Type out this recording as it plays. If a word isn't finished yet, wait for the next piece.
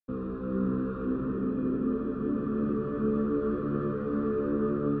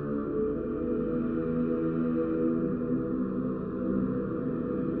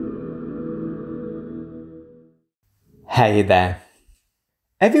Hey there.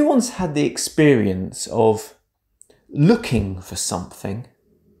 Everyone's had the experience of looking for something,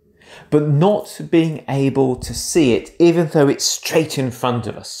 but not being able to see it, even though it's straight in front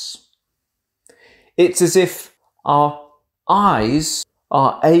of us. It's as if our eyes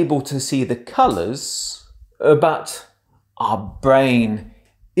are able to see the colours, but our brain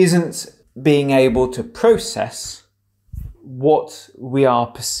isn't being able to process what we are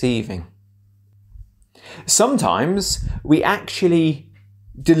perceiving. Sometimes we actually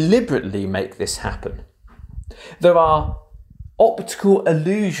deliberately make this happen. There are optical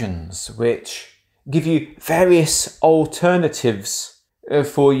illusions which give you various alternatives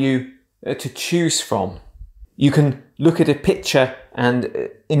for you to choose from. You can look at a picture and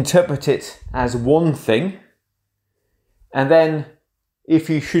interpret it as one thing, and then, if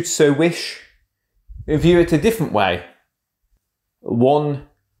you should so wish, view it a different way. One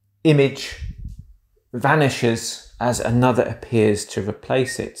image vanishes as another appears to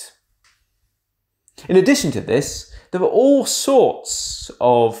replace it. In addition to this, there are all sorts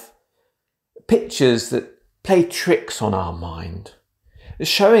of pictures that play tricks on our mind,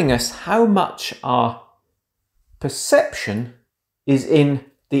 showing us how much our perception is in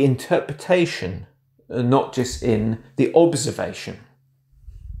the interpretation, not just in the observation.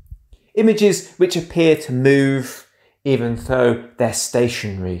 Images which appear to move even though they're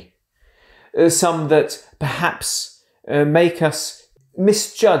stationary. Some that perhaps make us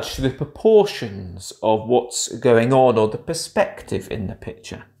misjudge the proportions of what's going on or the perspective in the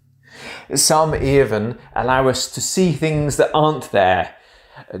picture. Some even allow us to see things that aren't there.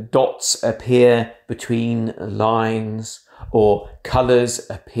 Dots appear between lines, or colours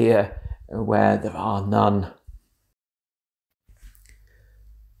appear where there are none.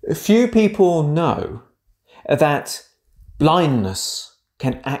 Few people know that blindness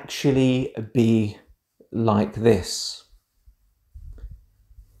can actually be like this.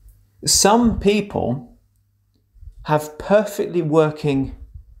 Some people have perfectly working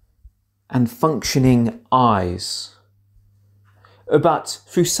and functioning eyes, but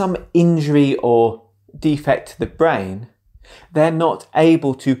through some injury or defect to the brain, they're not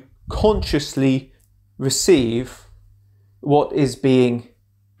able to consciously receive what is being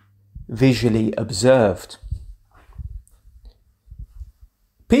visually observed.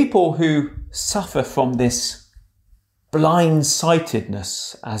 People who suffer from this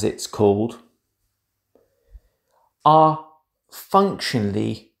blindsightedness, as it's called, are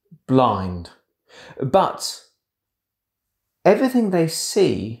functionally blind, but everything they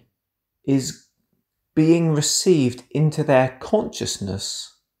see is being received into their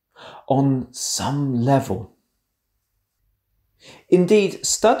consciousness on some level. Indeed,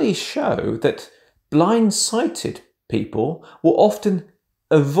 studies show that blind-sighted people will often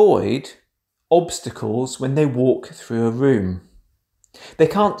avoid obstacles when they walk through a room. They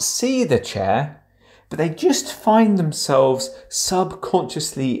can't see the chair, but they just find themselves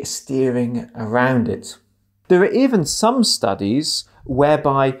subconsciously steering around it. There are even some studies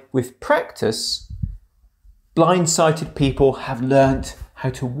whereby, with practice, blind-sighted people have learnt how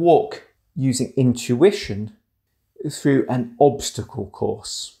to walk using intuition through an obstacle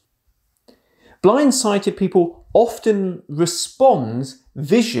course. Blind-sighted people often respond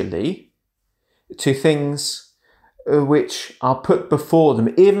visually to things which are put before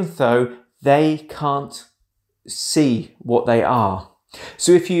them, even though they can't see what they are.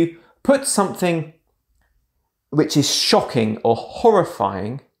 So if you put something which is shocking or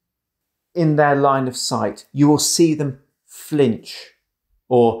horrifying in their line of sight, you will see them flinch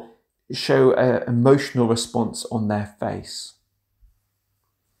or show an emotional response on their face.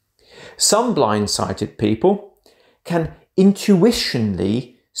 Some blind-sighted people can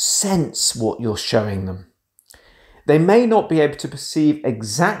intuitionally sense what you're showing them. They may not be able to perceive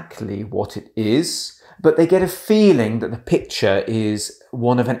exactly what it is, but they get a feeling that the picture is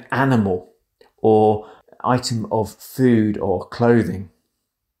one of an animal or item of food or clothing.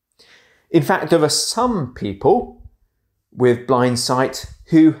 In fact, there are some people with blind sight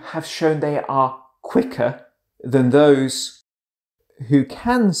who have shown they are quicker than those who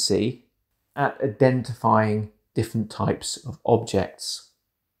can see at identifying different types of objects.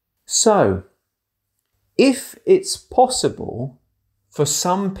 So, if it's possible for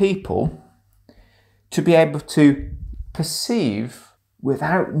some people to be able to perceive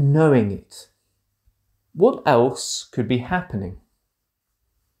without knowing it, what else could be happening?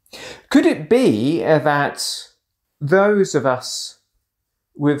 Could it be that those of us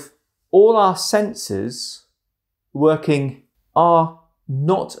with all our senses working are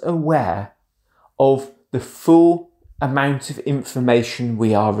not aware of the full amount of information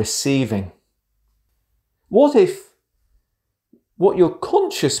we are receiving? What if what your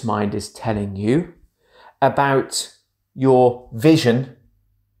conscious mind is telling you about your vision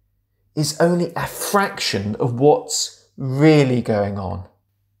is only a fraction of what's really going on?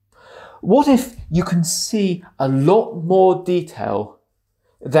 What if you can see a lot more detail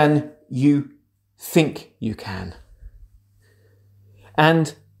than you think you can?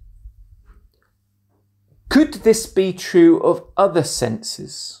 And could this be true of other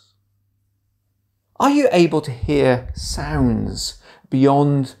senses? Are you able to hear sounds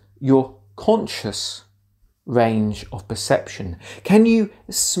beyond your conscious range of perception? Can you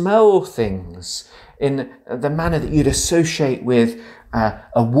smell things in the manner that you'd associate with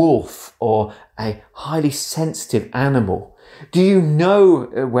a wolf or a highly sensitive animal? Do you know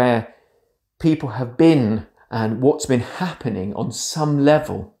where people have been and what's been happening on some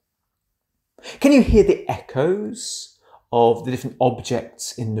level? Can you hear the echoes of the different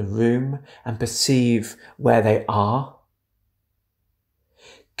objects in the room and perceive where they are?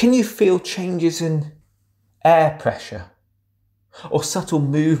 Can you feel changes in air pressure or subtle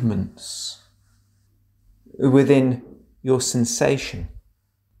movements within your sensation?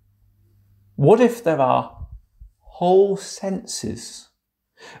 What if there are whole senses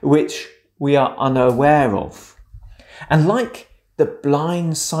which we are unaware of? And like the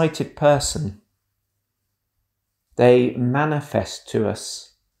blind-sighted person, they manifest to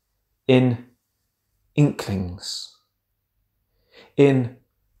us in inklings, in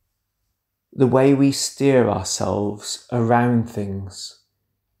the way we steer ourselves around things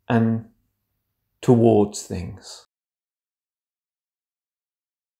and towards things.